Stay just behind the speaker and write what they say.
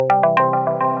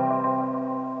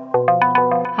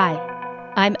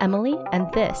I'm Emily,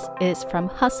 and this is From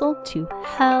Hustle to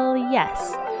Hell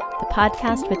Yes, the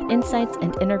podcast with insights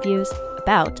and interviews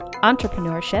about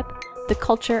entrepreneurship, the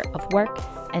culture of work,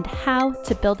 and how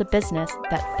to build a business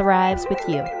that thrives with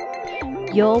you.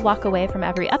 You'll walk away from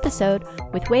every episode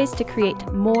with ways to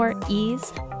create more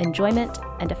ease, enjoyment,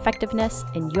 and effectiveness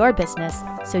in your business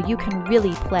so you can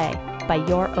really play by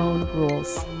your own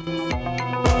rules.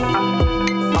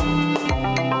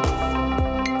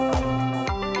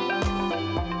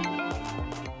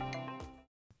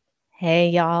 Hey,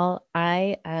 y'all.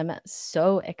 I am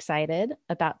so excited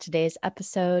about today's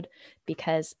episode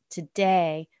because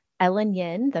today, Ellen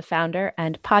Yin, the founder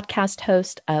and podcast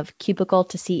host of Cubicle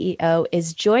to CEO,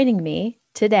 is joining me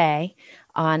today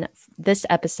on this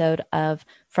episode of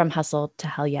From Hustle to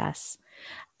Hell Yes.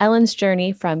 Ellen's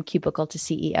journey from Cubicle to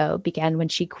CEO began when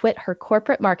she quit her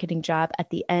corporate marketing job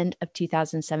at the end of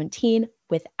 2017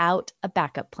 without a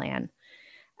backup plan.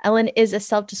 Ellen is a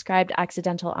self-described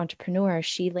accidental entrepreneur.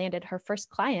 She landed her first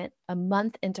client a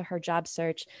month into her job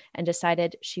search and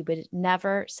decided she would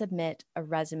never submit a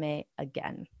resume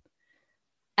again.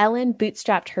 Ellen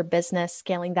bootstrapped her business,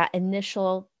 scaling that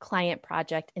initial client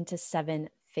project into 7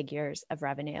 figures of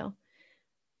revenue.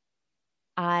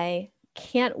 I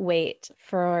can't wait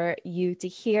for you to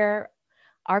hear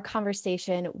our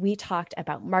conversation. We talked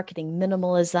about marketing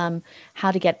minimalism,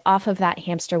 how to get off of that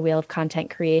hamster wheel of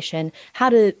content creation, how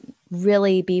to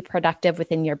really be productive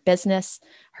within your business,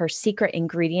 her secret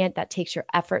ingredient that takes your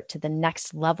effort to the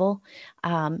next level.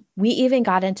 We even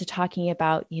got into talking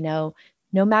about,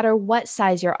 no matter what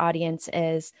size your audience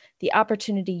is, the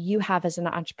opportunity you have as an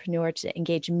entrepreneur to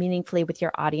engage meaningfully with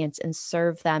your audience and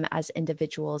serve them as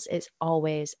individuals is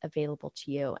always available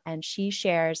to you. And she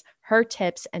shares her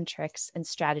tips and tricks and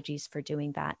strategies for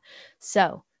doing that.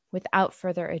 So without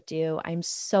further ado, I'm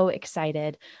so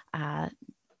excited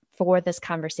for this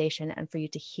conversation and for you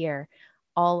to hear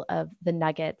all of the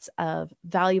nuggets of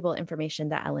valuable information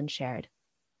that Ellen shared.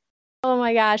 Oh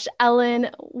my gosh, Ellen,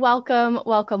 welcome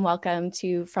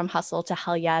to From Hustle to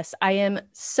Hell Yes. I am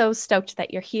so stoked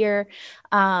that you're here.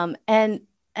 And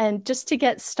just to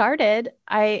get started,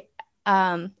 I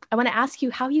want to ask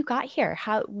you how you got here.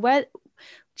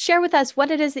 Share with us what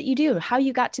it is that you do, how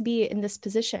you got to be in this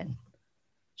position.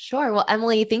 Sure. Well,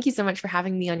 Emily, thank you so much for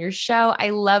having me on your show.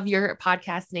 I love your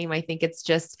podcast name. I think it's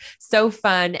just so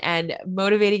fun and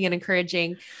motivating and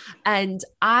encouraging. And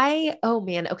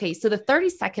okay. So the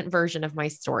 30-second version of my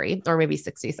story, or maybe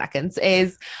 60 seconds,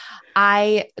 is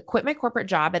I quit my corporate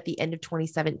job at the end of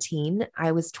 2017.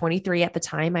 I was 23 at the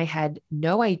time. I had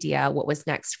no idea what was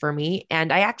next for me.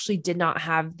 And I actually did not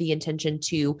have the intention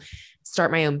to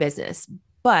start my own business.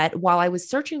 But while I was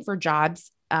searching for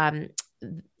jobs,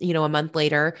 a month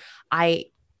later, I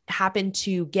happened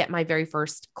to get my very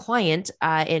first client.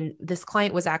 And this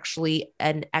client was actually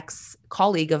an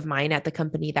ex-colleague of mine at the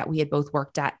company that we had both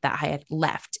worked at that I had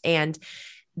left. And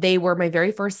they were my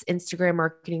very first Instagram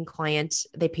marketing client.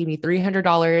 They paid me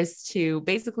 $300 to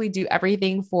basically do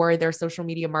everything for their social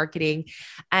media marketing.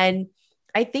 And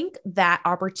I think that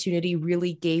opportunity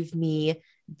really gave me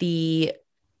the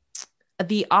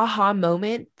aha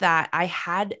moment that I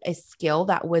had a skill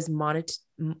that was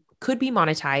could be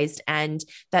monetized, and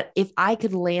that if I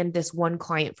could land this one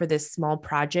client for this small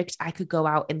project, I could go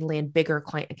out and land bigger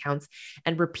client accounts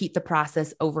and repeat the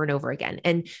process over and over again.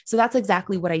 And so that's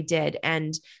exactly what I did.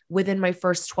 And within my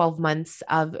first 12 months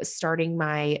of starting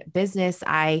my business,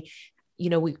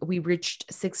 we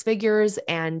reached 6 figures,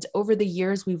 and over the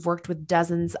years, we've worked with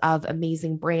dozens of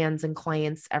amazing brands and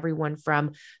clients, everyone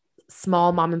from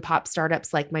small mom and pop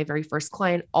startups like my very first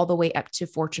client, all the way up to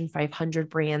Fortune 500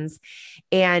 brands.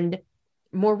 And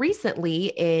more recently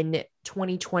in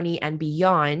 2020 and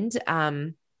beyond,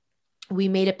 we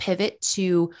made a pivot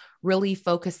to really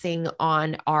focusing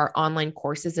on our online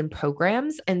courses and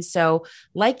programs. And so,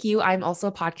 like you, I'm also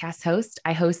a podcast host.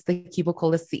 I host the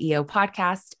Cubicle to CEO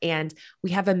podcast, and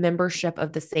we have a membership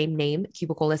of the same name,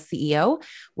 Cubicle to CEO,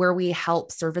 where we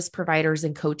help service providers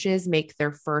and coaches make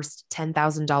their first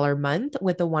 $10,000 month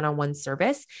with a one-on-one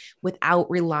service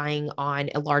without relying on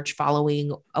a large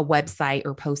following, a website,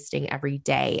 or posting every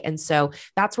day. And so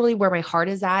that's really where my heart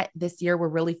is at. This year, we're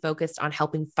really focused on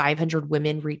helping 500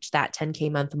 women reach that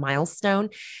 10K month milestone.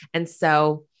 And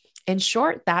so in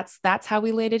short, that's how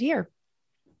we landed here.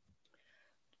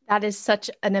 That is such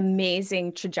an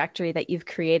amazing trajectory that you've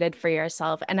created for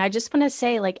yourself. And I just want to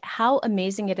say, like, how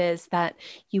amazing it is that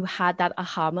you had that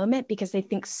aha moment, because I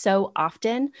think so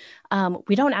often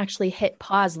we don't actually hit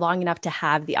pause long enough to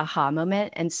have the aha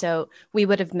moment. And so we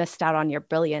would have missed out on your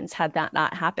brilliance had that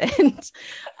not happened.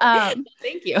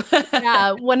 Thank you.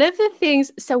 Yeah, one of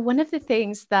the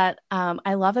things that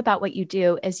I love about what you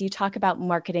do is you talk about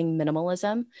marketing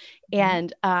minimalism,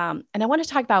 and I want to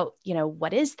talk about,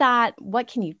 what is that? What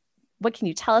can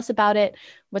you tell us about it?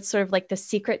 What's sort of like the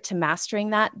secret to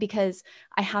mastering that? Because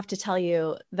I have to tell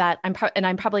you that I'm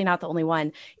probably not the only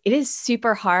one. It is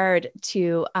super hard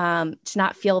to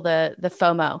not feel the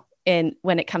FOMO in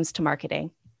when it comes to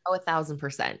marketing. Oh,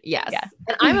 1,000%. Yes. Yeah.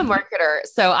 And I'm a marketer,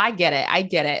 so I get it. I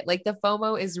get it. Like the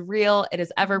FOMO is real. It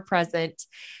is ever present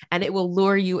and it will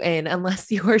lure you in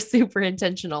unless you are super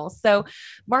intentional. So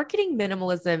marketing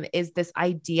minimalism is this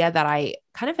idea that I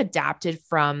kind of adapted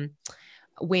from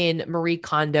when Marie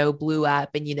Kondo blew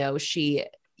up. And,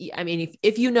 I mean,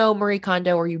 if you know Marie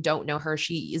Kondo or you don't know her,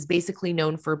 she is basically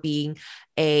known for being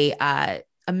a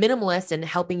minimalist and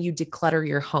helping you declutter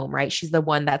your home, right? She's the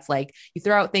one that's like, you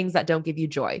throw out things that don't give you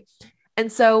joy. And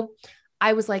so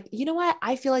I was like, you know what?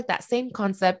 I feel like that same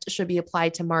concept should be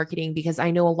applied to marketing, because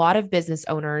I know a lot of business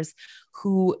owners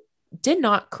who did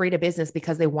not create a business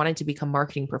because they wanted to become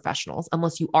marketing professionals,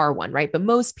 unless you are one, right? But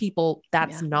most people,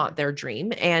 that's not their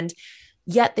dream. And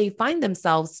yet they find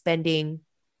themselves spending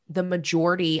the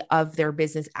majority of their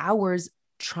business hours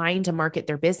trying to market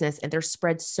their business, and they're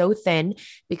spread so thin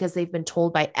because they've been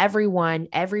told by everyone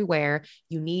everywhere,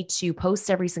 you need to post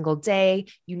every single day,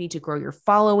 you need to grow your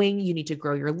following, you need to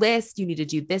grow your list, you need to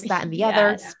do this, that, and the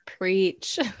other.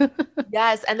 Preach.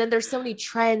 Yes. And then there's so many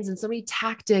trends and so many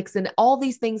tactics and all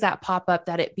these things that pop up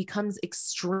that it becomes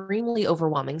extremely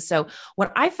overwhelming. So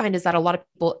what I find is that a lot of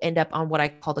people end up on what I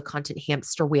call the content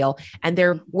hamster wheel, and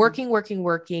they're working,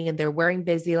 and they're wearing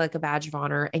busy like a badge of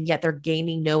honor. And yet they're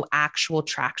gaining no actual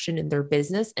traction in their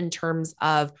business in terms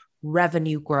of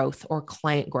revenue growth or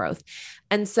client growth.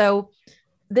 And so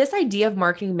this idea of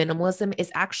marketing minimalism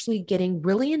is actually getting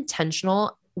really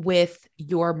intentional with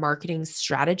your marketing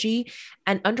strategy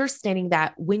and understanding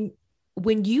that when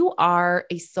you are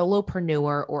a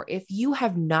solopreneur, or if you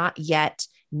have not yet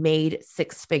made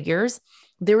six figures,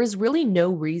 there is really no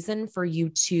reason for you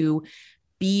to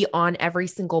be on every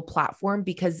single platform,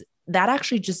 because that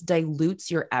actually just dilutes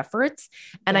your efforts.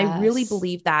 And I really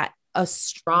believe that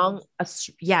so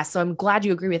I'm glad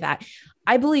you agree with that.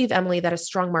 I believe, Emily, that a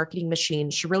strong marketing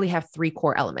machine should really have three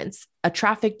core elements: a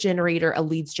traffic generator, a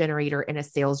leads generator, and a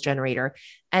sales generator.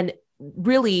 And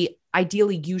really,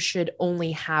 ideally, you should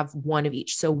only have one of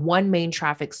each. So one main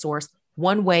traffic source,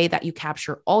 one way that you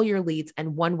capture all your leads,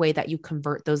 and one way that you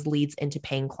convert those leads into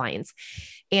paying clients.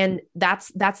 And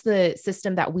that's the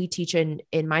system that we teach in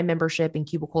my membership in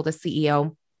Cubicle to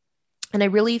CEO. And I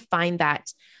really find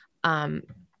that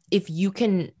if you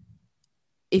can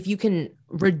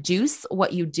reduce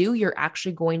what you do, you're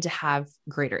actually going to have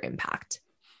greater impact.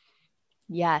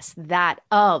 Yes, that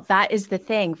is the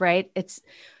thing, right? It's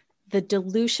the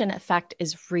dilution effect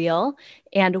is real.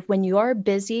 And when you're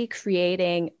busy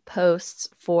creating posts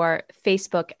for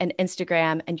Facebook and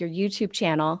Instagram and your YouTube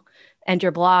channel and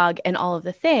your blog and all of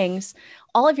the things,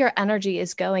 all of your energy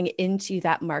is going into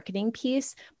that marketing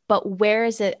piece. But where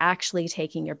is it actually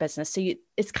taking your business? So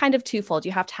it's kind of twofold.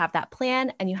 You have to have that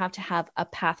plan, and you have to have a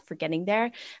path for getting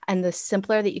there. And the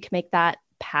simpler that you can make that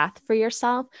path for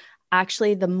yourself,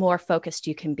 actually, the more focused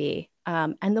you can be,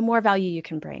 and the more value you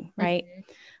can bring, right?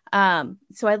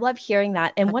 So I love hearing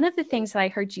that. And one of the things that I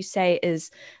heard you say is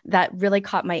that really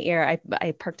caught my ear.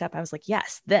 I perked up. I was like,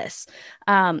 yes, this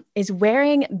is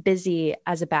wearing busy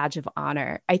as a badge of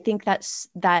honor. I think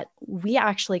that we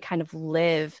actually kind of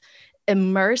live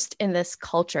immersed in this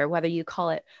culture, whether you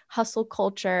call it hustle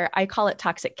culture, I call it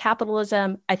toxic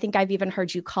capitalism. I think I've even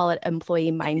heard you call it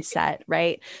employee mindset,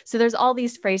 right? So there's all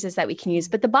these phrases that we can use,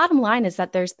 but the bottom line is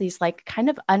that there's these like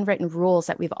kind of unwritten rules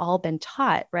that we've all been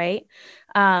taught, right?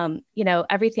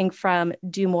 Everything from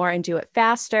do more and do it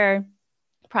faster,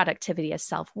 productivity as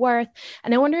self-worth.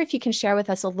 And I wonder if you can share with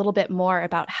us a little bit more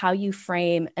about how you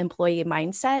frame employee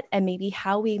mindset, and maybe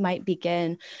how we might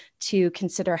begin to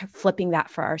consider flipping that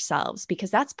for ourselves,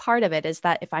 because that's part of it, is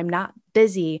that if I'm not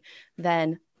busy,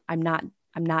 then I'm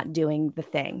not doing the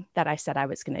thing that I said I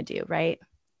was going to do, right?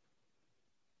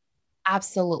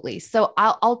 Absolutely. So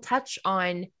I'll touch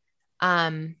on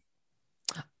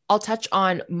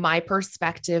my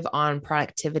perspective on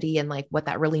productivity and like what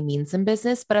that really means in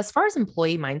business. But as far as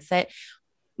employee mindset,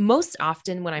 most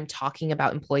often when I'm talking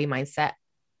about employee mindset,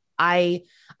 I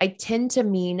tend to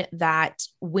mean that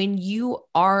when you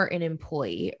are an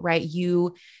employee, right,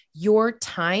 your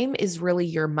time is really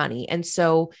your money. And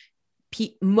so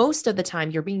most of the time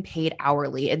you're being paid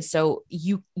hourly. And so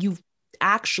you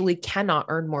actually cannot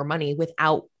earn more money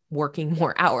without working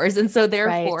more hours. And so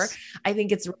therefore, Right. I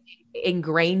think it's really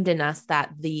ingrained in us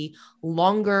that the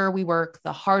longer we work,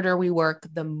 the harder we work,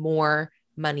 the more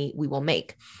money we will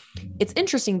make. It's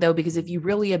interesting though, because if you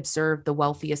really observe the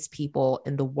wealthiest people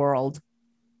in the world,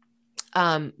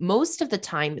 most of the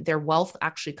time their wealth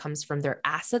actually comes from their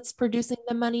assets producing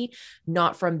the money,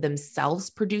 not from themselves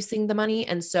producing the money.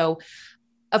 And so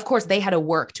of course they had to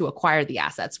work to acquire the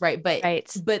assets, right?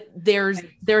 Right. But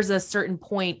there's a certain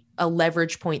point, a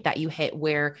leverage point that you hit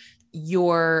where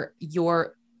your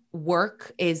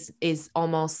work is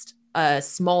almost a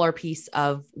smaller piece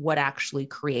of what actually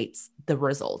creates the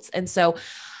results. And so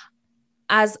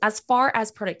as far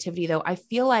as productivity though, I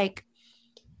feel like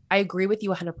I agree with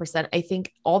you 100%. I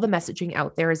think all the messaging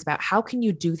out there is about how can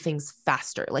you do things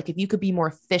faster? Like if you could be more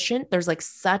efficient, there's like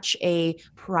such a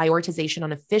prioritization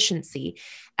on efficiency.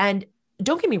 And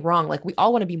don't get me wrong, like we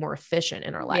all want to be more efficient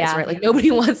in our lives, Yeah. right? Like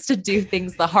nobody wants to do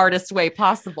things the hardest way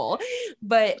possible.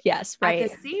 But Yes. at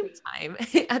Right. the same time,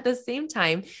 at the same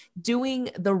time,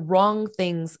 doing the wrong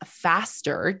things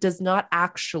faster does not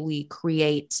actually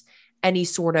create any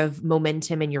sort of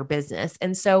momentum in your business.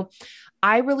 And so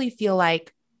I really feel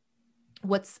like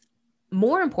what's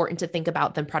more important to think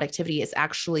about than productivity is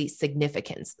actually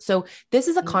significance. So this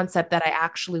is a concept that I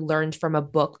actually learned from a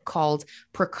book called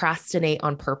Procrastinate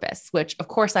on Purpose, which of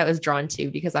course I was drawn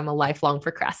to because I'm a lifelong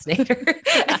procrastinator.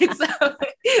 and so,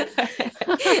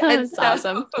 That's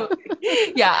awesome.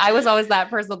 yeah, I was always that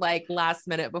person like last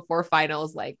minute before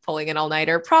finals, like pulling an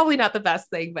all-nighter. Probably not the best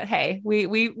thing, but hey,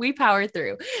 we power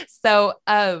through. So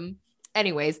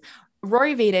anyways,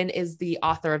 Rory Vaden is the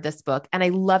author of this book. And I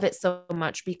love it so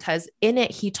much because in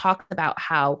it, he talks about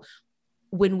how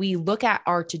when we look at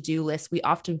our to-do list, we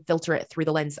often filter it through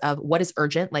the lens of what is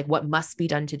urgent, like what must be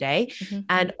done today,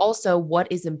 and also what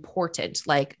is important.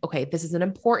 Like, okay, this is an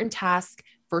important task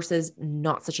versus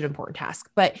not such an important task.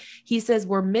 But he says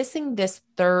we're missing this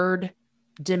third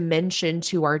dimension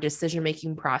to our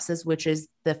decision-making process, which is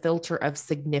the filter of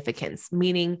significance,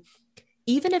 meaning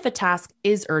even if a task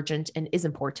is urgent and is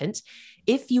important,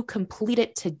 if you complete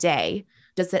it today,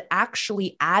 does it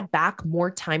actually add back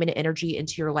more time and energy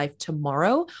into your life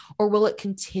tomorrow? Or will it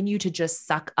continue to just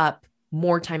suck up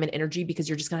more time and energy because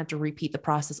you're just going to have to repeat the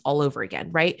process all over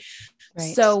again? Right.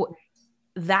 Right. So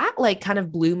that like kind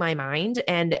of blew my mind.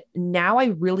 And now I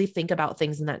really think about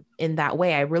things in that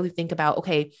way. I really think about,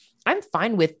 okay, I'm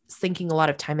fine with sinking a lot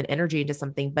of time and energy into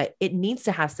something, but it needs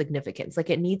to have significance. Like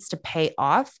it needs to pay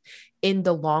off in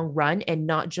the long run and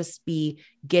not just be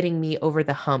getting me over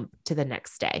the hump to the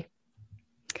next day.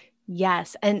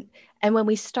 Yes. And when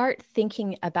we start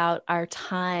thinking about our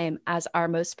time as our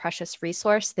most precious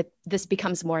resource, that this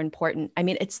becomes more important. I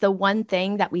mean, it's the one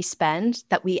thing that we spend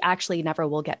that we actually never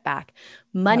will get back.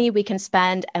 Money Yep. we can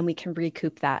spend and we can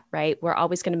recoup that, right? We're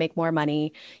always going to make more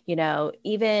money,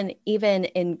 even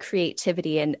in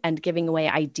creativity and giving away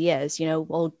ideas,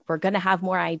 we're going to have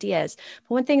more ideas.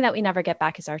 But one thing that we never get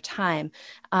back is our time.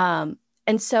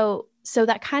 And so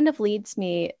that kind of leads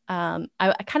me, I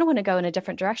kind of want to go in a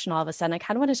different direction all of a sudden. I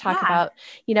kind of want to talk Yeah.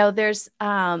 about, there's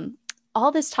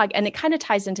all this talk, and it kind of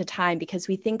ties into time because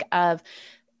we think of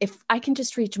if I can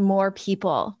just reach more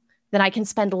people, then I can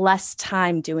spend less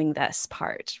time doing this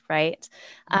part, right?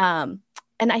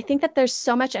 And I think that there's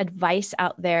so much advice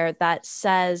out there that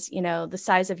says, the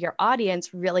size of your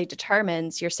audience really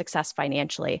determines your success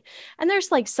financially. And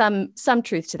there's like some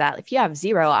truth to that. If you have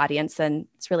zero audience, then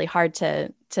it's really hard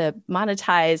to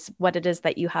monetize what it is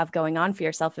that you have going on for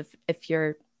yourself if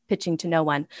you're pitching to no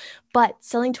one. But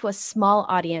selling to a small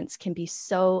audience can be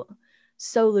so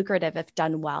lucrative if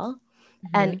done well.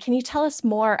 And can you tell us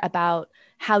more about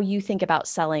how you think about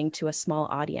selling to a small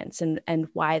audience and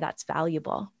why that's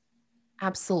valuable?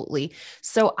 Absolutely.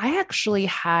 So I actually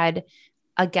had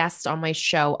a guest on my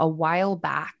show a while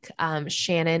back,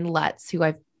 Shannon Lutz, who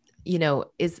I've,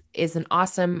 is an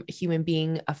awesome human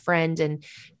being, a friend. And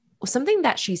something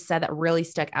that she said that really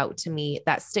stuck out to me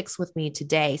that sticks with me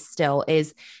today still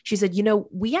is she said,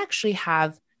 we actually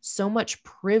have so much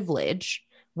privilege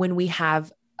when we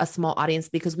have a small audience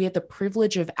because we have the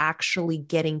privilege of actually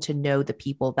getting to know the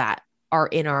people that are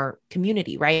in our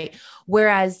community, right?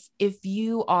 Whereas if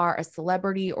you are a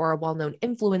celebrity or a well-known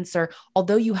influencer,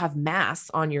 although you have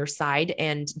mass on your side,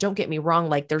 and don't get me wrong,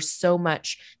 like there's so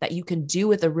much that you can do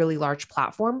with a really large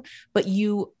platform, but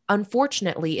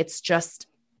unfortunately, it's just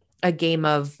a game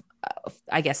of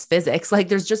I guess, physics. Like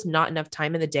there's just not enough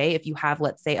time in the day if you have,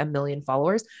 let's say, 1 million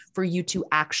followers for you to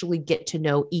actually get to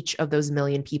know each of those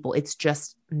million people. It's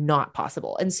just not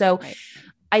possible. And so Right.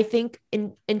 I think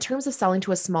in terms of selling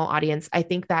to a small audience, I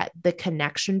think that the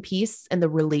connection piece and the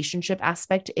relationship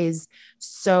aspect is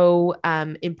so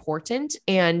important.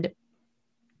 And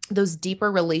those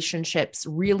deeper relationships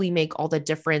really make all the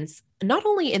difference, not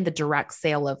only in the direct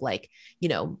sale of like,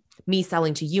 me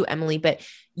selling to you, Emily, but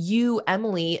you,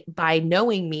 Emily, by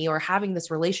knowing me or having this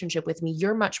relationship with me,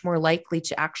 you're much more likely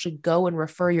to actually go and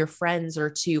refer your friends or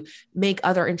to make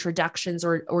other introductions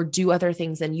or do other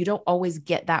things. And you don't always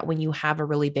get that when you have a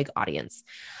really big audience.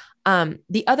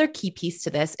 The other key piece to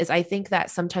this is I think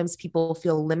that sometimes people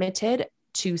feel limited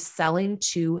to selling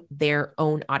to their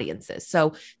own audiences.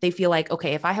 So they feel like,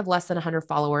 okay, if I have less than 100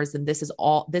 followers and this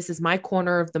is my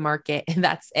corner of the market and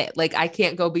that's it. Like I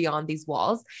can't go beyond these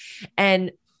walls.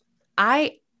 And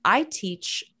I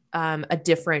teach a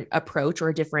different approach or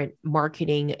a different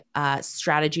marketing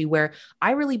strategy where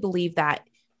I really believe that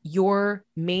your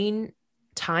main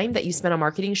time that you spend on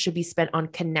marketing should be spent on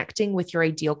connecting with your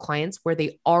ideal clients where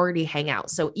they already hang out.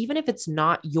 So even if it's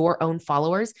not your own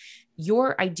followers,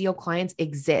 your ideal clients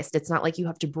exist. It's not like you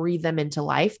have to breathe them into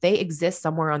life. They exist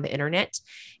somewhere on the internet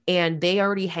and they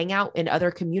already hang out in other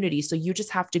communities. So you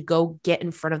just have to go get in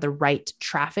front of the right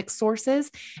traffic sources.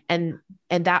 And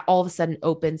that all of a sudden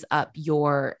opens up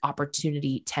your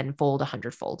opportunity tenfold,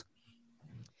 100-fold.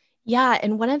 Yeah.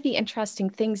 And one of the interesting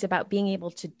things about being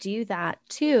able to do that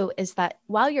too is that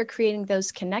while you're creating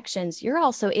those connections, you're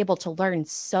also able to learn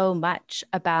so much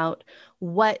about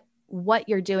what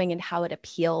you're doing and how it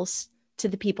appeals to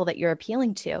the people that you're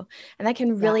appealing to. And that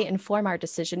can really inform our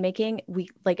decision making.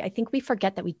 I think we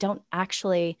forget that we don't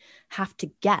actually have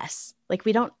to guess. Like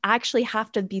we don't actually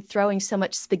have to be throwing so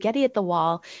much spaghetti at the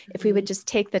wall if we would just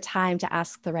take the time to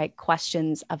ask the right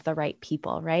questions of the right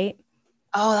people, right?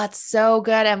 Oh, that's so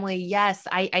good, Emily. Yes.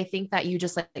 I think that you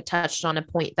just like touched on a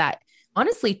point that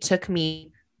honestly took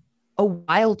me a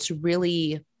while to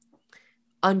really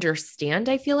understand,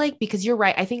 I feel like, because you're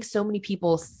right. I think so many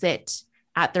people sit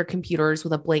at their computers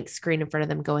with a blank screen in front of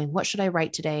them going, what should I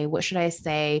write today? What should I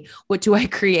say? What do I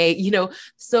create?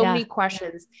 So many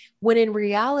questions when in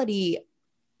reality,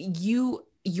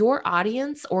 your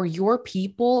audience or your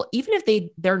people, even if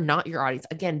they're not your audience,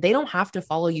 again, they don't have to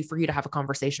follow you for you to have a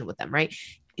conversation with them, right?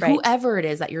 Whoever it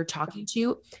is that you're talking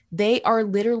to, they are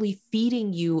literally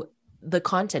feeding you the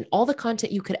content. All the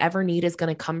content you could ever need is going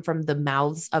to come from the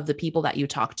mouths of the people that you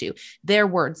talk to, their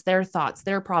words, their thoughts,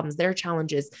 their problems, their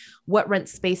challenges, what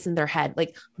rents space in their head.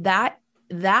 Like that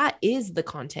is the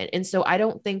content. And so I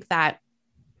don't think that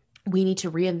we need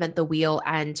to reinvent the wheel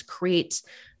and create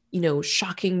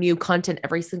shocking new content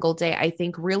every single day. I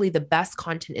think really the best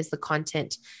content is the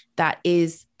content that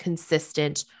is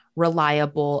consistent,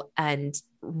 reliable, and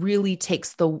really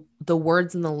takes the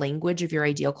words and the language of your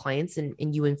ideal clients and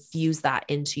you infuse that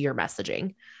into your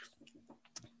messaging.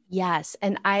 Yes.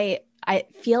 And I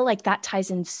feel like that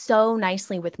ties in so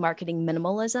nicely with marketing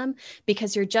minimalism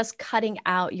because you're just cutting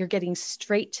out, you're getting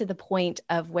straight to the point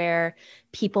of where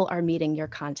people are meeting your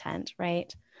content,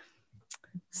 right?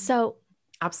 So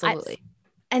absolutely.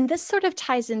 And this sort of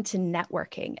ties into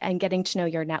networking and getting to know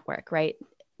your network, right?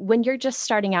 When you're just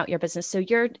starting out your business, so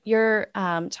you're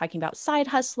talking about side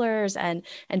hustlers and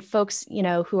folks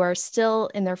who are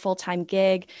still in their full-time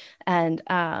gig and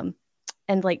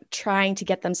like trying to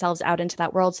get themselves out into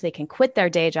that world so they can quit their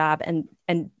day job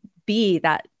and be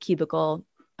that cubicle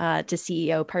to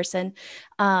CEO person.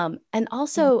 And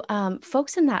also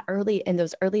folks in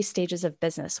those early stages of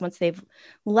business, once they've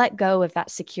let go of that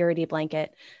security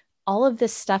blanket, all of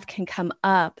this stuff can come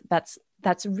up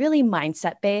that's really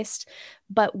mindset based.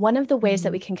 But one of the ways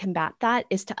that we can combat that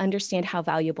is to understand how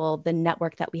valuable the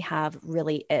network that we have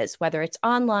really is, whether it's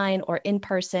online or in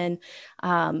person.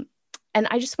 And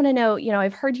I just want to know,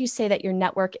 I've heard you say that your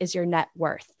network is your net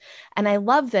worth. And I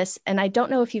love this. And I don't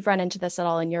know if you've run into this at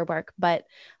all in your work, but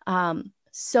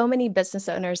so many business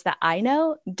owners that I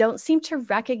know don't seem to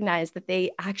recognize that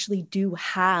they actually do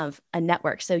have a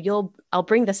network. So I'll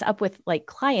bring this up with like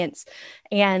clients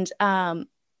and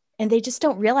they just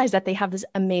don't realize that they have this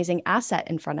amazing asset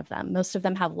in front of them. Most of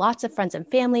them have lots of friends and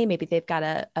family. Maybe they've got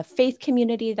a faith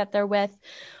community that they're with.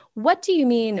 What do you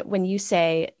mean when you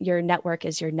say your network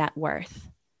is your net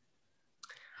worth?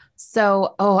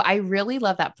 So, I really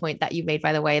love that point that you made,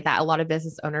 by the way, that a lot of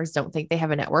business owners don't think they have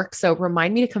a network. So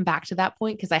remind me to come back to that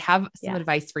point because I have some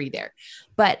advice for you there.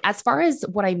 But as far as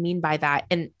what I mean by that,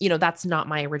 and that's not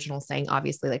my original saying,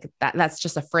 obviously, like that's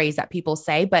just a phrase that people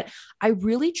say, but I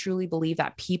really truly believe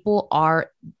that people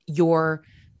are your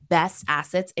best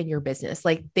assets in your business.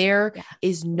 Like there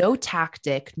is no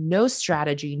tactic, no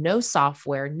strategy, no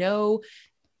software, no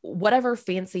whatever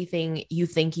fancy thing you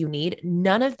think you need.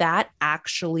 None of that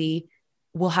actually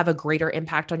will have a greater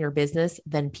impact on your business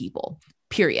than people.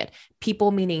 Period.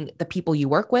 People meaning the people you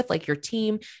work with, like your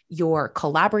team, your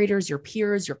collaborators, your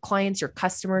peers, your clients, your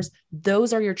customers.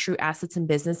 Those are your true assets in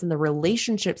business, and the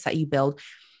relationships that you build.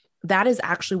 That is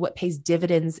actually what pays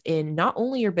dividends in not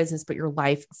only your business, but your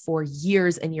life for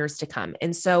years and years to come.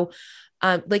 And so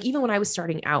like even when I was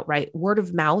starting out, right, word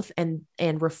of mouth and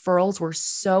referrals were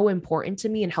so important to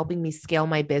me in helping me scale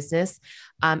my business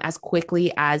as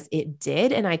quickly as it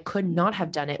did. And I could not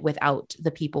have done it without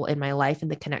the people in my life and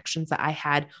the connections that I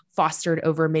had fostered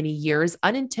over many years,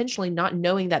 unintentionally, not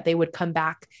knowing that they would come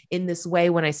back in this way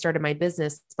when I started my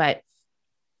business. But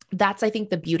that's, I think,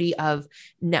 the beauty of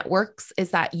networks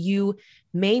is that you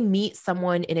may meet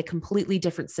someone in a completely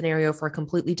different scenario for a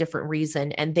completely different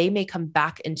reason, and they may come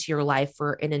back into your life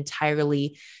for an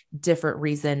entirely different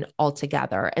reason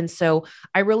altogether. And so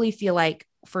I really feel like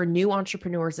for new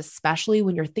entrepreneurs, especially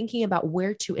when you're thinking about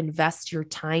where to invest your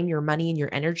time, your money, and your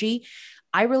energy,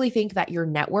 I really think that your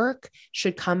network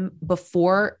should come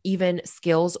before even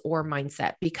skills or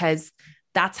mindset, because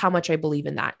that's how much I believe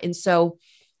in that. And so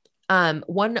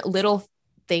one little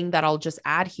thing that I'll just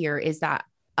add here is that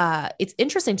it's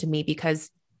interesting to me because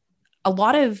a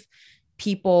lot of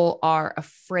people are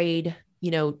afraid,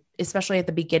 especially at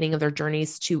the beginning of their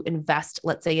journeys, to invest,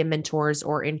 let's say, in mentors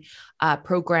or in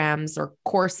programs or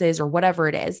courses or whatever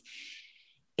it is.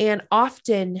 And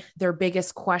often their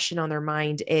biggest question on their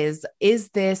mind is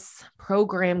this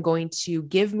program going to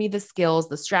give me the skills,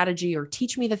 the strategy, or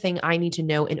teach me the thing I need to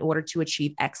know in order to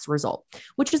achieve X result,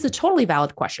 which is a totally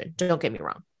valid question. Don't get me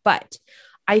wrong. But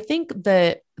I think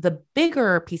the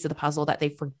bigger piece of the puzzle that they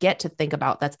forget to think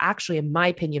about, that's actually, in my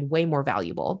opinion, way more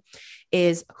valuable,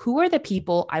 is who are the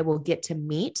people I will get to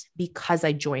meet because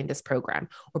I joined this program,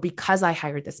 or because I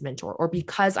hired this mentor, or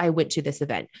because I went to this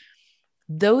event.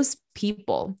 Those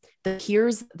people, the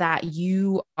peers that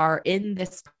you are in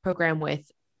this program with,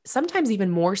 sometimes even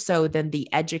more so than the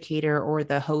educator or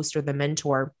the host or the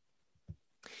mentor,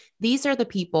 these are the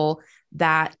people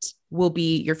that will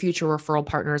be your future referral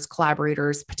partners,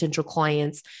 collaborators, potential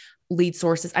clients, lead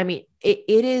sources. I mean, it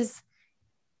is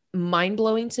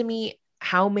mind-blowing to me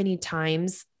how many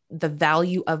times the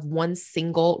value of one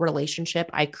single relationship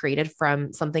I created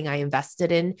from something I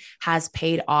invested in has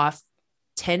paid off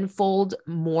tenfold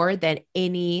more than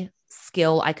any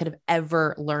skill I could have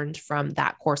ever learned from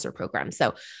that course or program.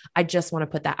 So I just want to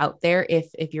put that out there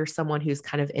if you're someone who's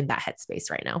kind of in that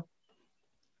headspace right now.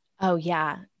 Oh,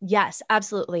 yeah. Yes,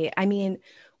 absolutely. I mean,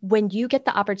 when you get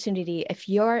the opportunity, if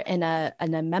you're in a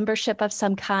membership of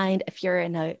some kind, if you're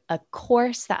in a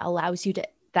course that allows you to,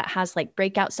 that has like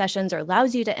breakout sessions or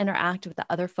allows you to interact with the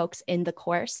other folks in the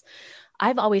course,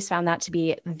 I've always found that to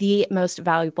be the most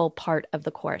valuable part of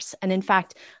the course. And in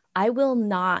fact, I will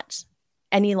not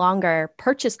any longer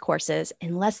purchase courses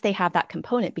unless they have that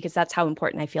component, because that's how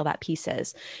important I feel that piece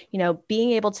is.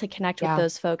 Being able to connect with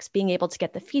those folks, being able to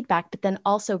get the feedback, but then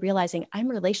also realizing I'm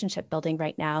relationship building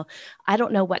right now. I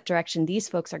don't know what direction these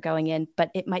folks are going in,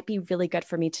 but it might be really good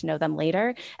for me to know them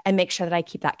later and make sure that I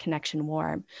keep that connection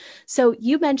warm. So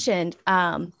you mentioned,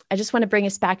 I just want to bring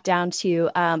us back around to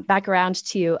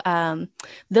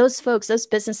those folks, those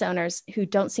business owners who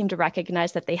don't seem to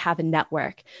recognize that they have a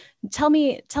network. Tell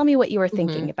me what you were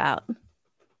thinking about.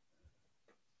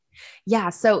 Yeah.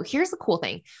 So here's the cool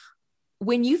thing.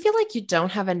 When you feel like you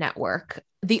don't have a network,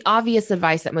 the obvious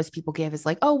advice that most people give is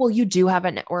like, oh, well, you do have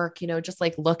a network, just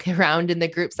like look around in the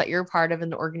groups that you're part of in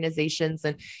the organizations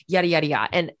and yada, yada, yada.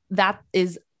 And that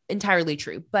is entirely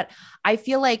true. But I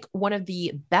feel like one of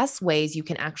the best ways you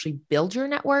can actually build your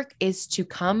network is to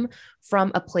come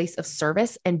from a place of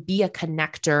service and be a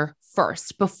connector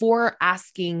first before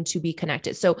asking to be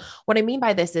connected. So what I mean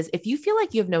by this is if you feel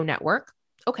like you have no network,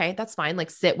 okay, that's fine.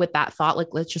 Like sit with that thought. Like,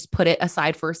 let's just put it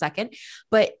aside for a second.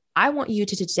 But I want you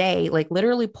to today, like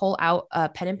literally pull out a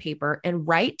pen and paper and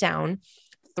write down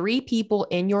 3 people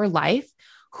in your life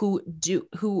who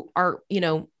are,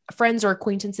 friends or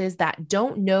acquaintances that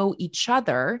don't know each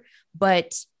other,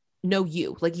 but know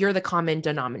you, like you're the common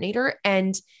denominator.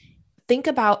 And think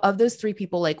about, of those 3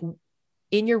 people, like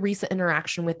in your recent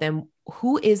interaction with them,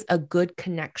 who is a good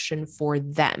connection for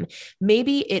them?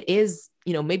 Maybe it is,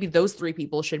 maybe those 3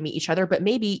 people should meet each other, but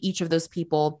maybe each of those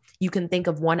people, you can think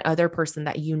of one other person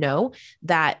that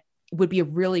that would be a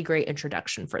really great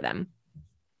introduction for them.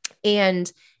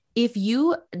 And if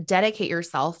you dedicate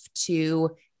yourself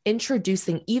to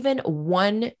introducing even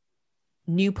one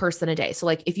new person a day. So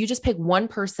like if you just pick one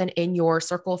person in your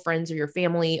circle of friends or your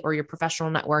family or your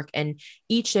professional network, and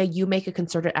each day you make a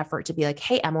concerted effort to be like,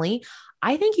 hey, Emily,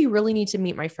 I think you really need to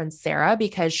meet my friend Sarah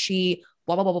because she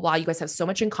blah, blah, blah, blah, blah. You guys have so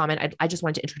much in common. I just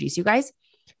wanted to introduce you guys.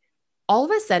 All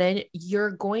of a sudden,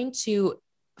 you're going to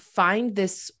find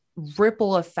this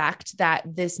ripple effect that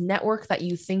this network that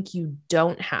you think you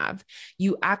don't have,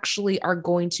 you actually are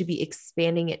going to be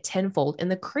expanding it tenfold.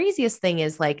 And the craziest thing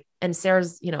is like, and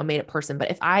Sarah's, a made up person, but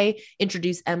if I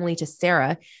introduce Emily to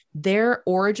Sarah, their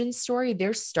origin story,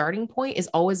 their starting point is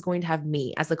always going to have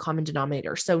me as the common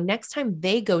denominator. So next time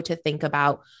they go to think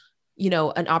about,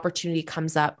 an opportunity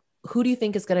comes up, who do you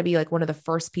think is going to be like one of the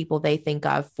first people they think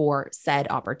of for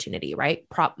said opportunity, right?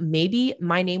 Maybe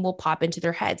my name will pop into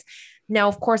their heads. Now,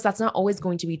 of course, that's not always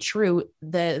going to be true.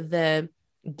 The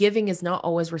giving is not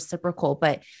always reciprocal,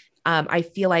 but I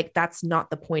feel like that's not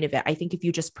the point of it. I think if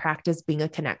you just practice being a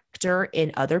connector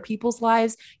in other people's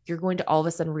lives, you're going to all of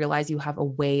a sudden realize you have a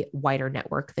way wider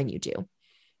network than you do.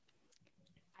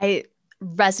 I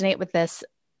resonate with this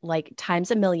like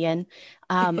times a million.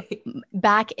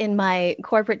 Back in my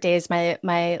corporate days,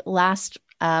 my last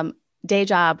day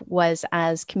job was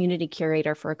as community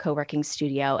curator for a co-working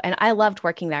studio. And I loved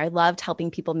working there. I loved helping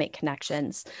people make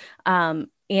connections. And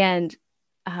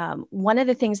one of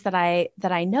the things that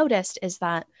I noticed is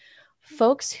that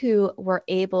folks who were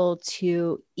able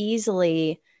to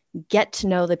easily get to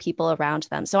know the people around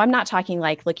them. So I'm not talking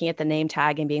like looking at the name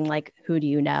tag and being like, who do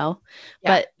you know? Yeah.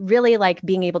 But really like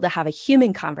being able to have a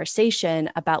human conversation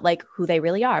about like who they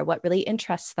really are, what really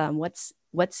interests them, what's,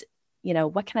 what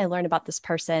can I learn about this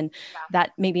person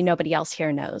that maybe nobody else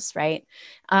here knows, right?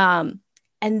 And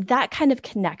that kind of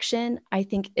connection, I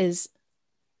think is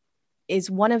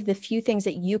one of the few things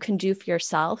that you can do for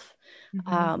yourself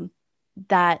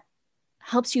that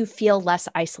helps you feel less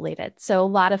isolated. So a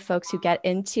lot of folks who get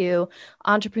into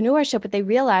entrepreneurship, what they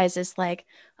realize is like,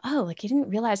 oh, like I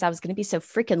didn't realize I was going to be so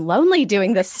freaking lonely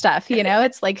doing this stuff.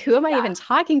 It's like, who am I even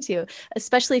talking to,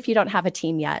 especially if you don't have a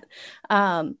team yet.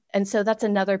 And so that's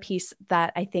another piece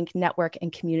that I think network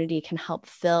and community can help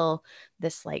fill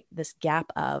this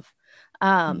gap of.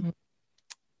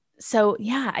 So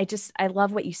yeah, I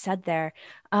love what you said there.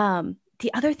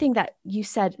 The other thing that you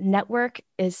said, network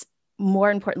is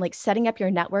more important, like setting up your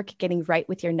network, getting right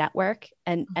with your network,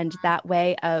 and that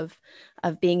way of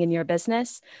being in your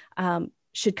business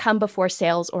should come before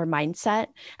sales or mindset.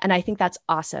 And I think that's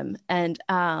awesome. And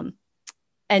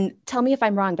tell me if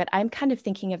I'm wrong, but I'm kind of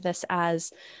thinking of this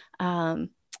as,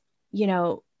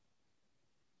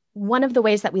 one of the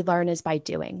ways that we learn is by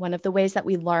doing. One of the ways that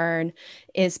we learn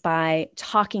is by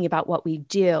talking about what we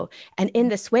do. And in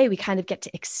this way, we kind of get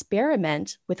to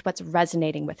experiment with what's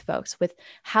resonating with folks, with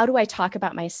how do I talk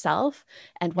about myself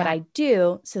and what I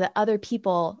do so that other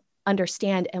people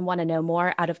understand and want to know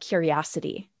more out of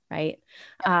curiosity, right?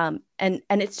 And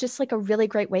it's just like a really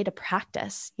great way to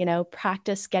practice,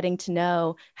 practice getting to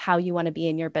know how you want to be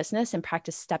in your business and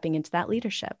practice stepping into that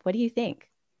leadership. What do you think?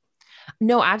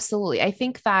 No, absolutely. I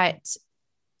think that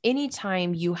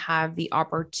anytime you have the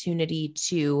opportunity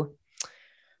to,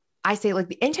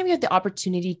 anytime you have the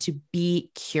opportunity to be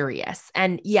curious,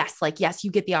 and yes, you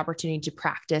get the opportunity to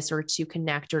practice or to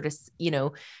connect or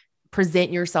to,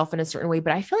 present yourself in a certain way.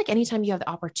 But I feel like anytime you have the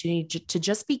opportunity to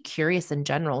just be curious in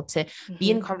general, to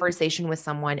be in conversation with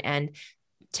someone and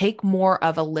take more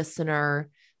of a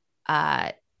listener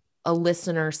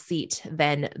seat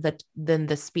than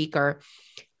the speaker,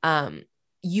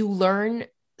 you learn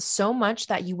so much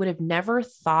that you would have never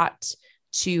thought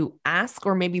to ask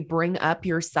or maybe bring up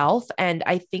yourself. And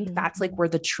I think that's like where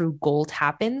the true gold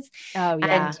happens. Oh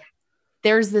yeah. And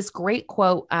there's this great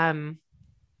quote.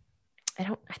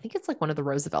 I think it's like one of the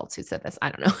Roosevelts who said this. I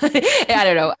don't know. I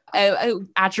don't know.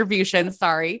 Attribution.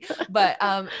 Sorry. But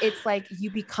it's like you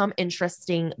become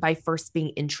interesting by first being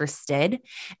interested.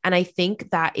 And I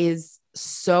think that is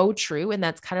so true. And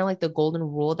that's kind of like the golden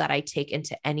rule that I take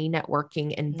into any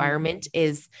networking environment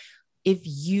is if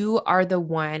you are the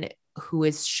one who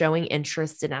is showing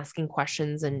interest in asking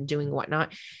questions and doing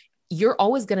whatnot, you're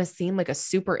always going to seem like a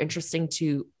super interesting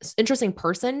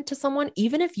person to someone,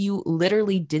 even if you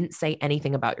literally didn't say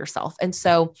anything about yourself. And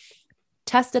so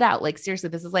test it out. Like, seriously,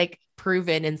 this is like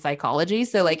proven in psychology.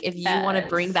 So like, if you want to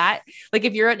bring that, like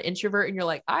if you're an introvert and you're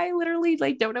like, I literally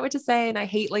like don't know what to say. And I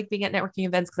hate like being at networking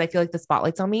events because I feel like the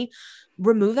spotlight's on me,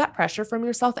 remove that pressure from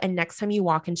yourself. And next time you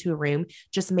walk into a room,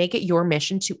 just make it your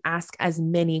mission to ask as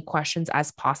many questions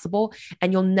as possible.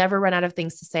 And you'll never run out of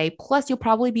things to say. Plus you'll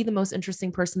probably be the most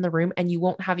interesting person in the room and you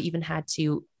won't have even had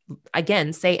to,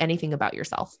 again, say anything about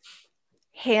yourself.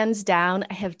 Hands down,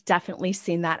 I have definitely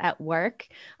seen that at work,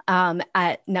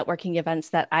 at networking events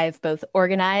that I've both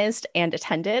organized and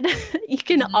attended. You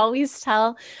can Mhm. always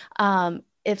tell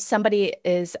if somebody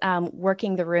is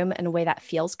working the room in a way that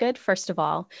feels good, first of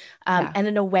all, Yeah. and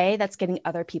in a way that's getting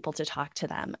other people to talk to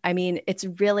them. I mean, it's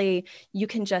really, you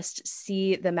can just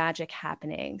see the magic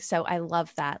happening. So I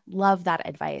love that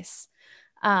advice.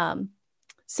 Um,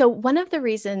 so one of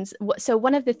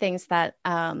the things that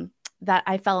that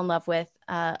I fell in love with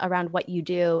around what you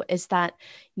do is that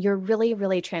you're really,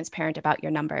 really transparent about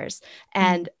your numbers,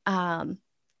 Mhm.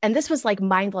 and this was like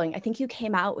mind blowing. I think you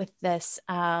came out with this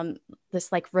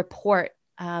like report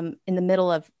in the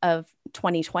middle of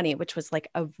 2020, which was like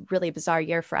a really bizarre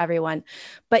year for everyone.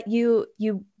 But you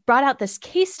brought out this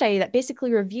case study that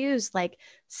basically reviews like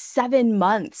 7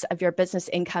 months of your business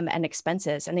income and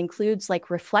expenses and includes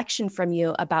like reflection from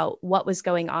you about what was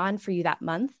going on for you that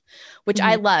month, which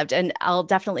I Mhm. loved. And I'll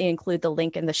definitely include the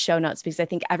link in the show notes because I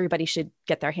think everybody should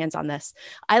get their hands on this.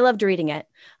 I loved reading it.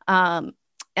 And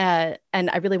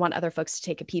I really want other folks to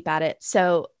take a peep at it.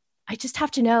 So I just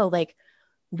have to know, like,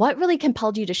 what really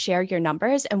compelled you to share your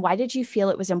numbers and why did you feel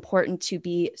it was important to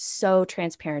be so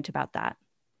transparent about that?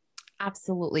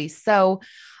 Absolutely. So,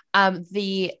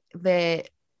 the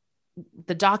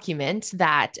the document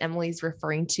that Emily's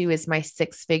referring to is my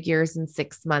 6 figures in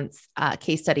 6 months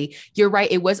case study. You're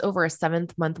right. It was over a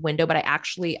 7th month window, but I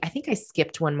think I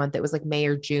skipped one month. It was like May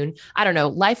or June. I don't know.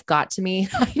 Life got to me.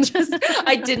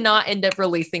 I did not end up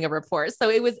releasing a report. So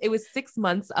it was 6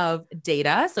 months of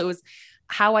data. So it was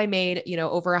how I made,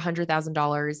 over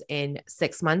 $100,000 in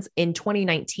 6 months in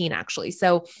 2019, actually.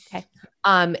 So Okay.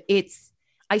 it's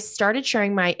I started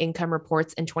sharing my income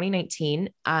reports in 2019,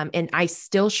 and I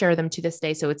still share them to this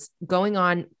day. So it's going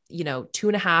on,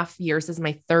 2.5 years is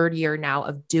my third year now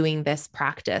of doing this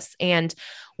practice. And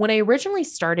when I originally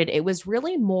started, it was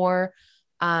really more,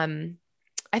 I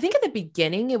think at the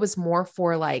beginning, it was more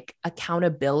for like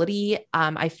accountability.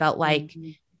 I felt like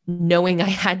Mhm. knowing I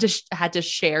had to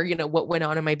share, what went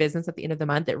on in my business at the end of the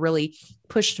month, it really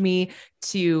pushed me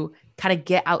to kind of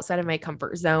get outside of my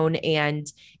comfort zone. And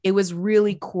it was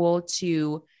really cool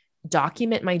to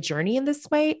document my journey in this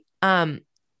way. And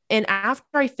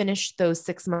after I finished those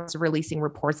 6 months of releasing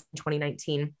reports in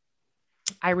 2019,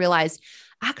 I realized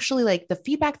actually like the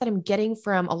feedback that I'm getting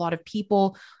from a lot of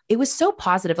people, it was so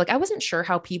positive. Like I wasn't sure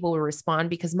how people would respond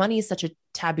because money is such a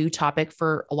taboo topic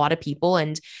for a lot of people.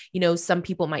 And, some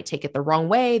people might take it the wrong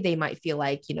way. They might feel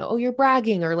like, oh, you're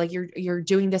bragging or like you're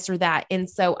doing this or that. And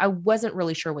so I wasn't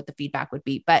really sure what the feedback would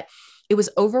be, but it was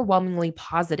overwhelmingly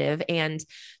positive. And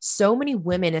so many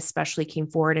women especially came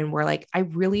forward and were like, I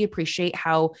really appreciate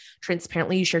how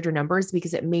transparently you shared your numbers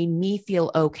because it made me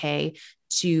feel okay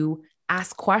to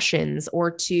ask questions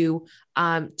or to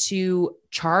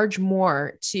charge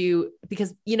more to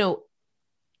because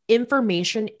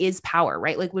information is power,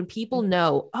 right? Like when people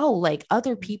know, oh, like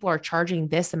other people are charging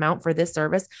this amount for this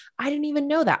service, I didn't even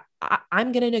know that.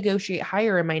 I'm going to negotiate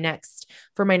higher in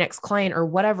for my next client or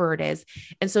whatever it is.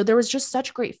 And so there was just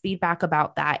such great feedback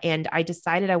about that. And I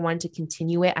decided I wanted to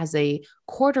continue it as a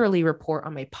quarterly report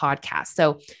on my podcast.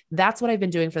 So that's what I've been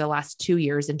doing for the last 2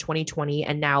 years in 2020.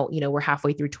 And now, we're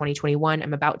halfway through 2021.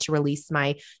 I'm about to release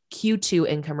my Q2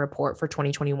 income report for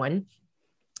 2021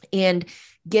 and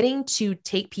getting to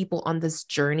take people on this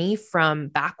journey from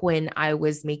back when I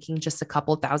was making just a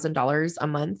couple $1,000s a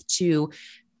month to,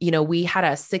 we had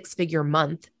a 6 figure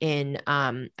month in,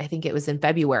 I think it was in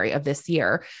February of this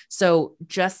year. So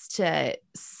just to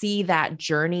see that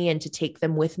journey and to take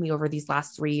them with me over these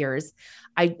last 3 years,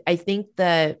 I think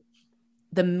the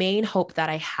main hope that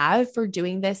I have for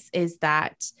doing this is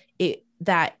that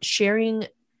sharing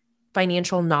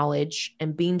financial knowledge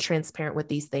and being transparent with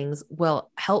these things will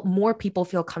help more people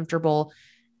feel comfortable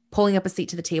pulling up a seat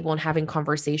to the table and having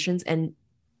conversations and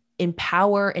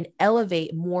empower and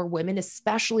elevate more women,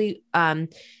 especially,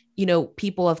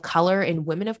 people of color and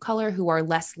women of color who are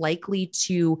less likely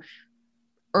to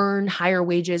earn higher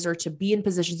wages or to be in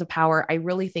positions of power. I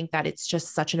really think that it's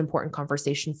just such an important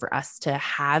conversation for us to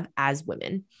have as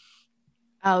women.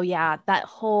 Oh yeah,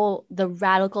 the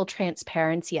radical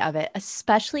transparency of it,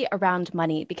 especially around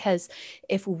money, because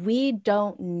if we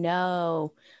don't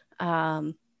know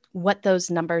um, what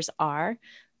those numbers are,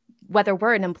 whether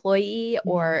we're an employee Mm-hmm.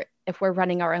 or if we're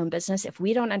running our own business, if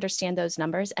we don't understand those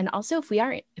numbers, and also if we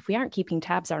aren't keeping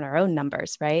tabs on our own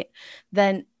numbers, right,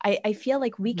 then I feel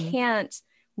like we Mm-hmm. can't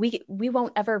we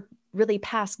won't ever really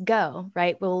pass go,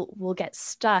 right? We'll get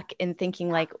stuck in thinking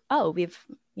like, oh,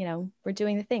 we're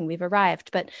doing the thing, we've arrived.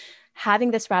 But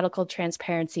having this radical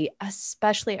transparency,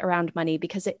 especially around money,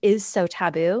 because it is so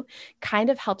taboo, kind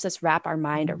of helps us wrap our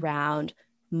mind around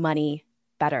money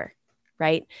better,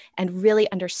 right? And really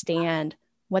understand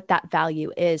what that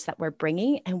value is that we're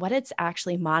bringing and what it's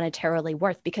actually monetarily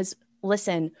worth. Because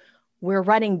listen, we're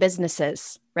running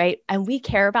businesses, right? And we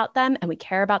care about them and we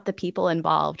care about the people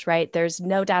involved, right? There's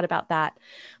no doubt about that.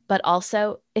 But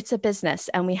also, it's a business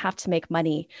and we have to make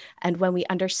money. And when we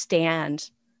understand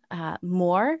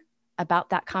more about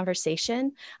that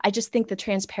conversation, I just think the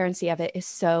transparency of it is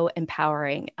so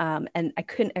empowering. And I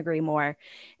couldn't agree more.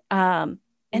 And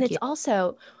it's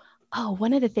also,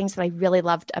 one of the things that I really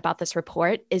loved about this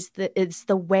report is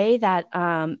the way that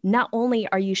not only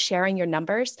are you sharing your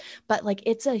numbers, but like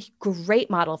it's a great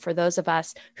model for those of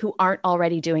us who aren't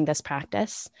already doing this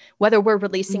practice, whether we're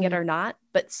releasing it or not.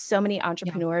 But so many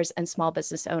entrepreneurs and small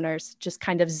business owners just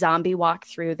kind of zombie walk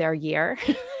through their year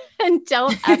and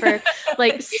don't ever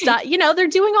like stop. They're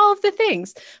doing all of the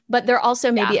things, but they're also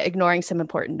maybe ignoring some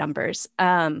important numbers.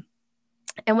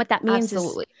 And what that means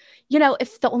is,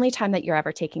 if the only time that you're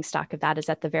ever taking stock of that is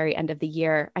at the very end of the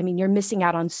year, I mean, you're missing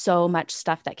out on so much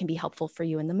stuff that can be helpful for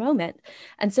you in the moment.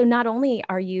 And so not only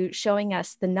are you showing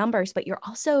us the numbers, but you're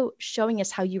also showing us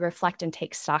how you reflect and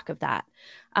take stock of that.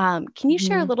 Can you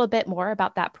share a little bit more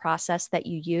about that process that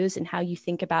you use and how you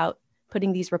think about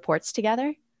putting these reports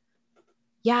together?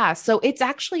 Yeah. So it's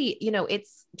actually,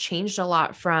 it's changed a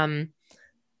lot from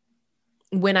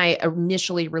when I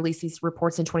initially released these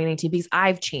reports in 2019, because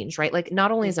I've changed, right? Like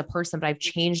not only as a person, but I've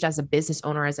changed as a business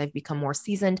owner, as I've become more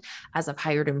seasoned, as I've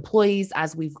hired employees,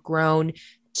 as we've grown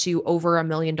to over $1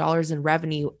 million in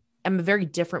revenue. I'm a very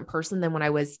different person than when I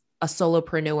was a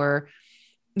solopreneur,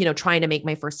 trying to make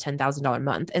my first $10,000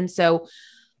 month. And so,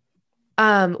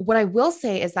 what I will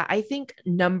say is that I think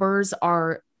numbers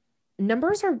are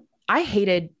I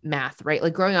hated math, right?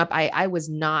 Like growing up, I was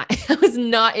not, I was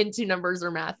not into numbers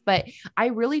or math, but I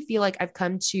really feel like I've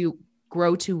come to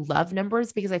grow to love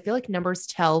numbers because I feel like numbers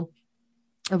tell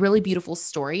a really beautiful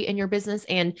story in your business.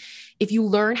 And if you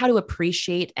learn how to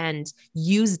appreciate and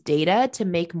use data to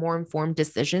make more informed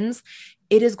decisions,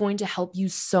 it is going to help you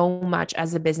so much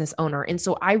as a business owner. And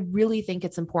so I really think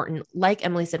it's important, like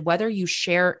Emily said, whether you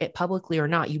share it publicly or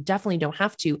not, you definitely don't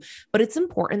have to, but it's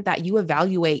important that you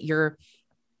evaluate your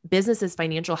business's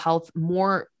financial health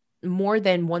more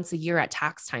than once a year at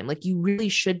tax time. Like you really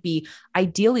should be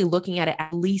ideally looking at it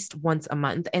at least once a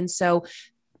month. And so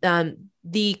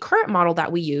the current model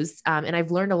that we use, and I've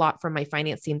learned a lot from my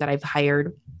finance team that I've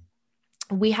hired,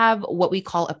 we have what we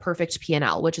call a perfect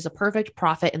P&L, which is a perfect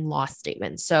profit and loss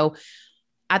statement. So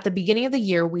at the beginning of the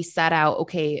year, we set out,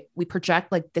 okay, we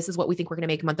project like, this is what we think we're going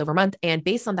to make month over month. And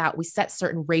based on that, we set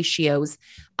certain ratios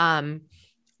on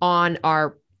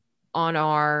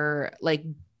our like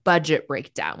budget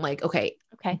breakdown. Like, okay,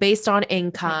 based on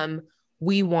income,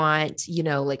 we want,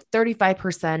 like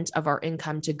 35% of our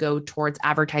income to go towards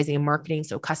advertising and marketing.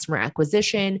 So customer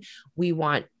acquisition. We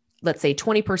want, let's say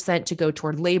 20% to go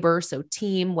toward labor. So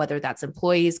team, whether that's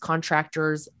employees,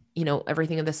 contractors,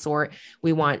 everything of the sort.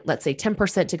 We want, let's say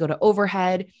 10% to go to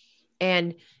overhead.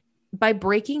 And by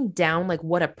breaking down like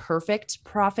what a perfect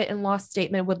profit and loss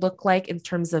statement would look like in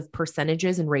terms of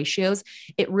percentages and ratios,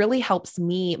 it really helps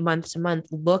me month to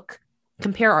month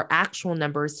compare our actual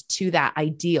numbers to that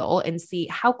ideal and see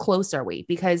how close are we?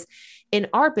 Because in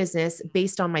our business,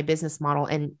 based on my business model,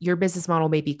 and your business model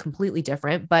may be completely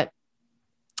different, but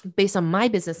based on my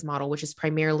business model, which is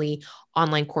primarily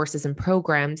online courses and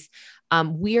programs,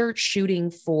 we're shooting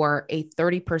for a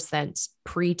 30%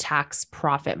 pre-tax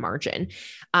profit margin.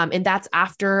 And that's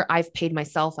after I've paid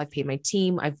myself, I've paid my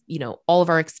team, all of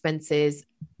our expenses,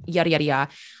 yada, yada,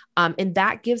 yada. And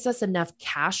that gives us enough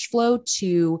cash flow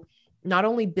to not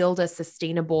only build a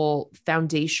sustainable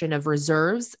foundation of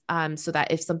reserves, so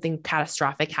that if something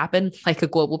catastrophic happened, like a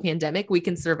global pandemic, we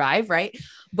can survive, right?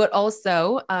 But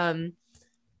also,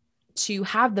 to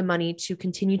have the money to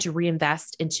continue to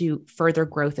reinvest into further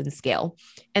growth and scale.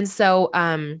 And so,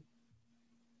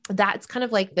 that's kind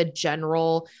of like the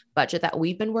general budget that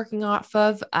we've been working off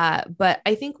of. But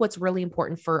I think what's really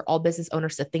important for all business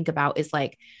owners to think about is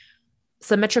like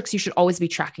some metrics you should always be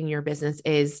tracking in your business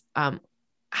is,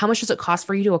 how much does it cost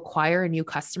for you to acquire a new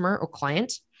customer or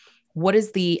client? What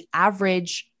is the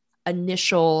average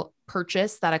initial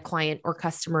purchase that a client or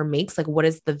customer makes? Like, what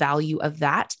is the value of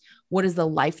that? What is the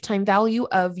lifetime value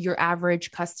of your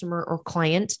average customer or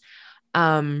client?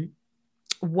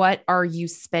 What are you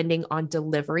spending on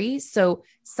delivery? So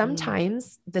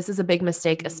sometimes this is a big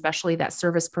mistake, especially that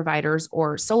service providers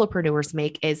or solopreneurs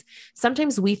make, is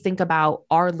sometimes we think about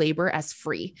our labor as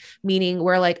free, meaning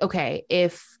we're like, okay,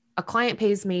 if a client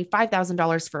pays me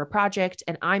 $5,000 for a project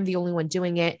and I'm the only one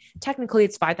doing it, technically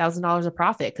it's $5,000 of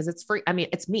profit because it's free. I mean,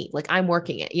 it's me, like I'm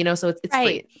working it, so it's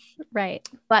right. free. Right.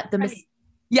 But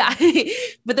Yeah.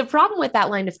 But the problem with that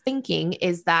line of thinking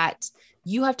is that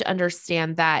you have to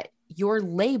understand that your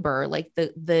labor, like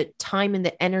the time and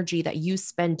the energy that you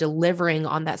spend delivering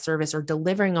on that service or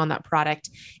delivering on that product,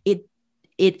 it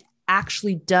it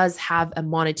actually does have a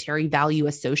monetary value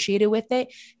associated with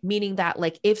it, meaning that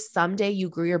like if someday you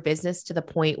grew your business to the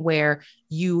point where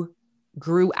you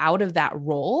grew out of that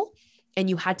role and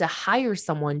you had to hire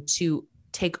someone to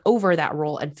take over that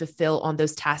role and fulfill on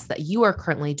those tasks that you are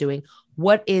currently doing,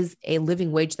 what is a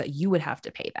living wage that you would have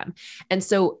to pay them? And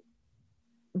so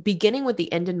beginning with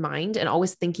the end in mind and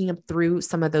always thinking through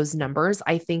some of those numbers,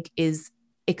 I think is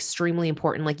extremely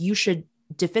important. Like you should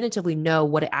definitively know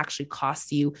what it actually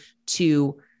costs you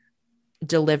to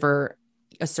deliver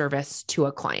a service to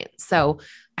a client. So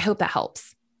I hope that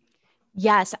helps.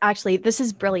 Yes, actually, this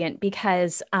is brilliant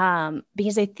because I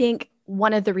think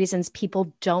one of the reasons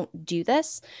people don't do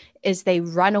this is they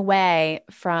run away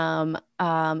from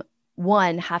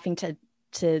one having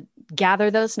to gather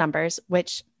those numbers,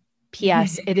 which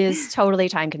P.S. It is totally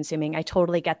time consuming. I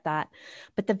totally get that.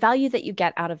 But the value that you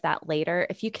get out of that later,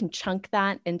 if you can chunk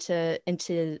that into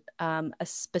a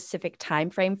specific time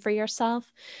frame for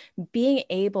yourself, being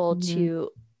able Mhm. to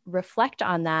reflect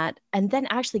on that and then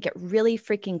actually get really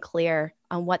freaking clear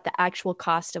on what the actual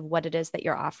cost of what it is that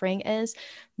you're offering is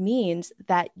means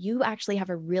that you actually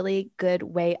have a really good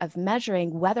way of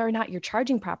measuring whether or not you're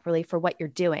charging properly for what you're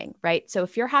doing, right? So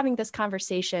if you're having this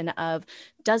conversation of,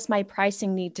 does my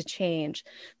pricing need to change?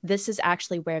 This is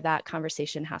actually where that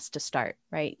conversation has to start,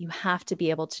 right? You have to be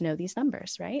able to know these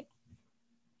numbers, right?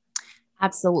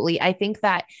 Absolutely. I think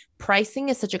that pricing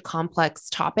is such a complex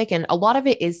topic and a lot of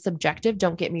it is subjective,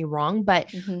 don't get me wrong, but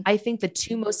Mm-hmm. I think the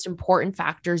two most important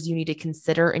factors you need to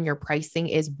consider in your pricing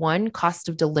is one, cost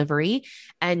of delivery,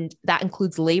 and that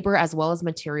includes labor as well as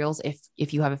materials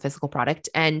if you have a physical product,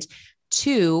 and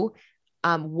two,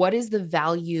 what is the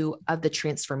value of the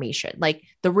transformation? Like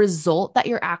the result that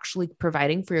you're actually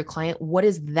providing for your client, what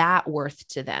is that worth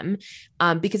to them?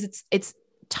 Because it's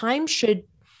time should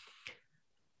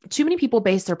too many people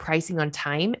base their pricing on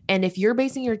time. And if you're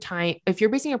basing your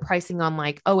pricing on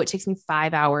like, oh, it takes me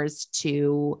 5 hours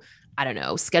to, I don't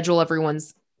know, schedule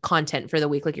everyone's content for the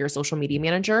week, like you're a social media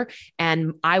manager,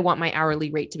 and I want my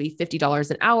hourly rate to be $50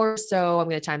 an hour. So I'm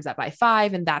going to times that by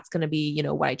 5. And that's going to be,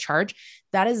 what I charge.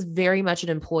 That is very much an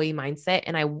employee mindset.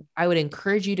 And I would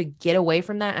encourage you to get away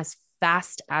from that as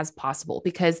fast as possible,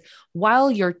 because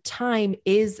while your time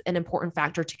is an important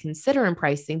factor to consider in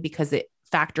pricing because it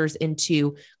factors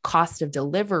into cost of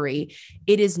delivery,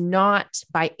 it is not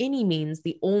by any means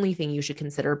the only thing you should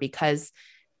consider, because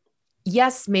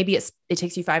yes, maybe it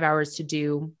takes you 5 hours to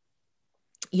do,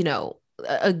 you know,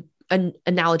 an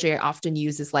analogy I often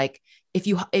use is like if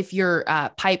your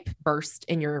pipe burst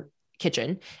in your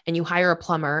kitchen and you hire a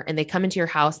plumber and they come into your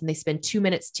house and they spend 2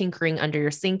 minutes tinkering under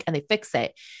your sink and they fix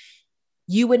it,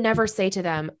 you would never say to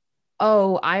them,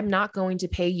 oh, I'm not going to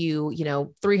pay you,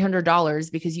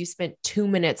 $300 because you spent 2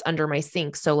 minutes under my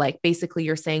sink. So like basically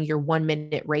you're saying your 1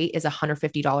 minute rate is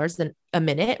 $150 a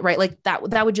minute, right? Like that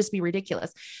would just be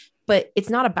ridiculous. But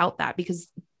it's not about that, because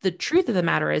the truth of the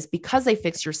matter is, because they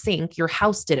fixed your sink, your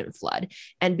house didn't flood.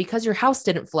 And because your house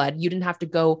didn't flood, you didn't have to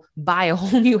go buy a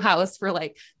whole new house for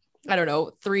like, I don't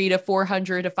know, 300 to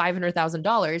 400 to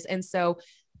 $500,000. And so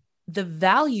the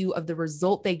value of the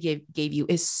result they gave you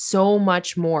is so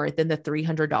much more than the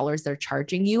 $300 they're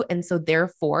charging you. And so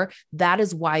therefore, that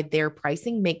is why their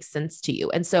pricing makes sense to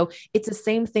you. And so it's the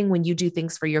same thing when you do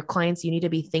things for your clients. You need to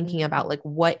be thinking about like,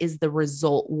 what is the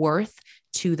result worth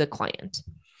to the client?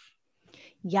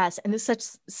 Yes, and this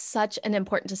is such an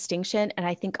important distinction, and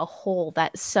I think a hole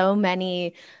that so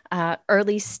many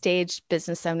early stage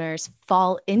business owners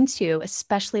fall into,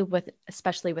 especially with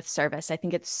service. I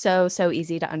think it's so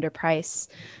easy to underprice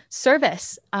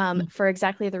service for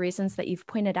exactly the reasons that you've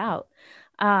pointed out.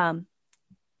 Um,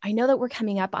 I know that we're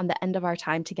coming up on the end of our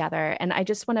time together, and I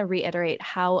just want to reiterate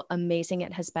how amazing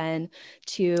it has been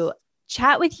to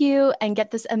chat with you and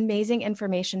get this amazing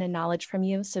information and knowledge from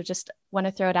you. So just want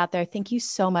to throw it out there. Thank you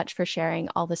so much for sharing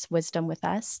all this wisdom with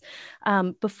us.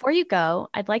 Before you go,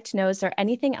 I'd like to know, is there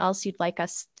anything else you'd like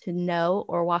us to know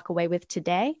or walk away with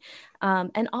today?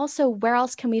 And also, where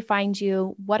else can we find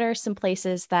you? What are some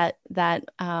places that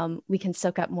we can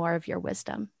soak up more of your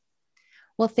wisdom?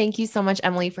 Well, thank you so much,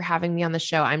 Emily, for having me on the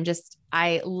show.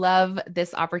 I love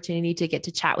this opportunity to get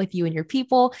to chat with you and your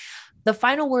people. The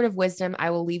final word of wisdom I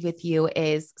will leave with you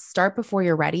is start before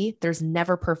you're ready. There's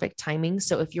never perfect timing.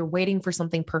 So if you're waiting for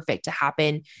something perfect to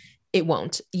happen, it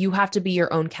won't. You have to be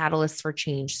your own catalyst for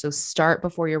change. So start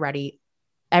before you're ready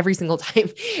every single time.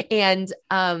 And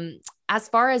as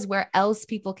far as where else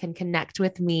people can connect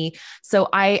with me, so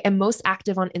I am most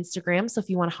active on Instagram. So if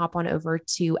you want to hop on over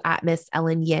to @Miss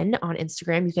Ellen Yin on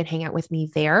Instagram, you can hang out with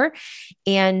me there.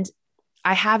 And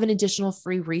I have an additional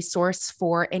free resource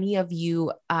for any of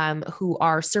you who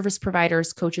are service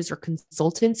providers, coaches, or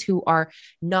consultants who are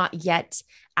not yet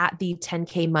at the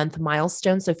 10K month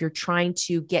milestone. So if you're trying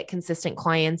to get consistent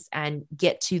clients and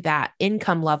get to that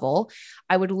income level,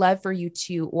 I would love for you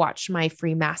to watch my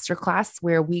free masterclass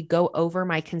where we go over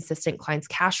my consistent clients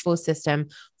cash flow system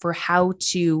for how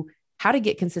to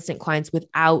get consistent clients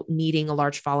without needing a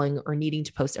large following or needing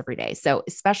to post every day. So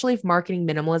especially if marketing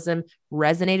minimalism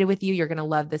resonated with you, you're going to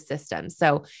love this system.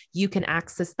 So you can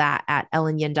access that at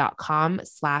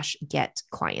ellenyin.com/get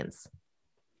clients.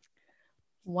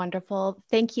 Wonderful.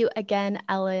 Thank you again,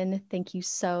 Ellen. Thank you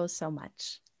so, so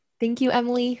much. Thank you,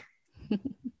 Emily.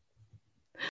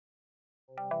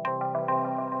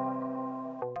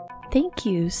 Thank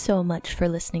you so much for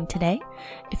listening today.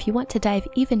 If you want to dive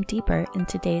even deeper in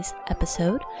today's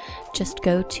episode, just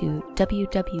go to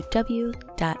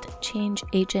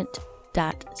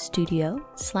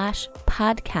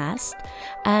www.changeagent.studio/podcast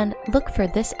and look for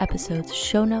this episode's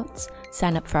show notes,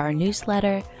 sign up for our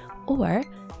newsletter, or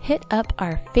hit up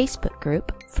our Facebook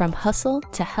group From Hustle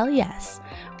to Hell Yes,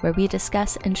 where we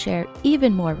discuss and share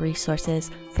even more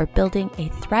resources for building a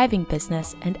thriving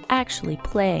business and actually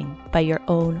playing by your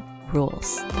own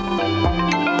rules.